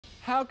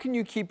How can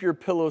you keep your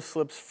pillow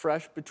slips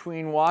fresh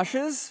between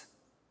washes?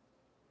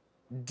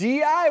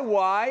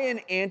 DIY an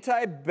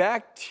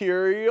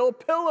antibacterial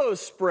pillow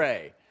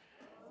spray.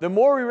 The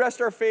more we rest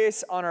our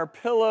face on our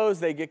pillows,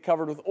 they get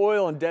covered with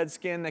oil and dead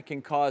skin that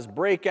can cause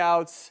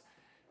breakouts.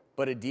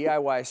 But a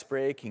DIY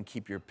spray can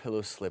keep your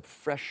pillow slip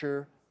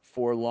fresher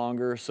for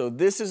longer. So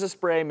this is a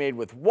spray made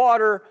with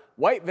water,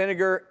 white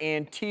vinegar,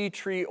 and tea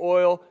tree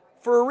oil.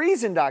 For a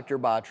reason, Dr.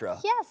 Batra.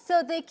 Yes,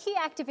 so the key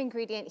active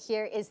ingredient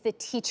here is the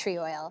tea tree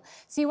oil.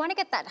 So you want to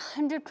get that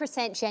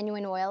 100%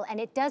 genuine oil,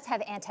 and it does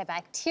have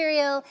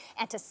antibacterial,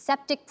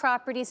 antiseptic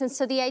properties. And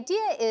so the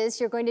idea is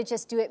you're going to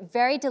just do it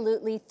very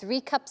dilutely,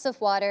 3 cups of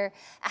water,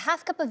 a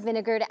 ½ cup of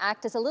vinegar to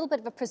act as a little bit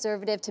of a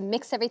preservative to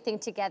mix everything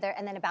together,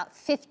 and then about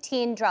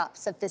 15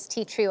 drops of this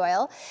tea tree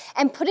oil,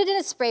 and put it in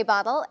a spray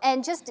bottle.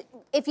 And just,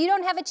 if you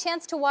don't have a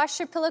chance to wash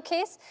your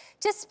pillowcase,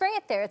 just spray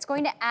it there. It's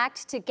going to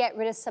act to get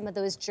rid of some of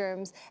those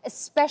germs,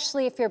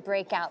 especially if you're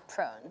breakout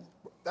prone.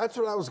 That's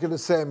what I was going to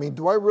say. I mean,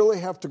 do I really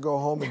have to go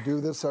home and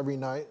do this every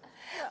night?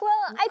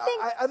 Well,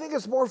 I think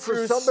it's more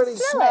for somebody.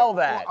 Smell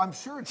that. Well, I'm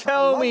sure.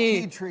 Tell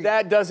me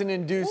that doesn't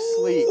induce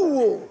sleep.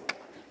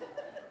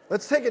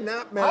 Let's take a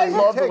nap, man. I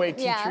love the way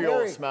tea tree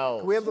oil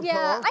smells. Can we have a pillow?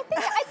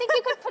 I think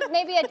you could put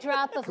maybe a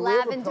drop of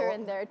lavender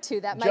in there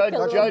too. That might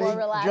feel a little more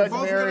relaxing.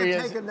 Judge Mary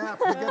is. Take a nap.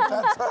 We get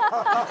that.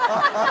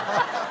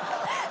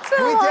 It's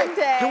been a long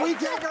day. Can we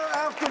take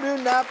our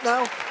afternoon nap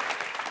now?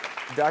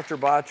 Dr.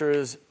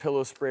 Batra's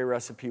pillow spray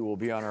recipe will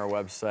be on our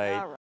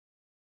website.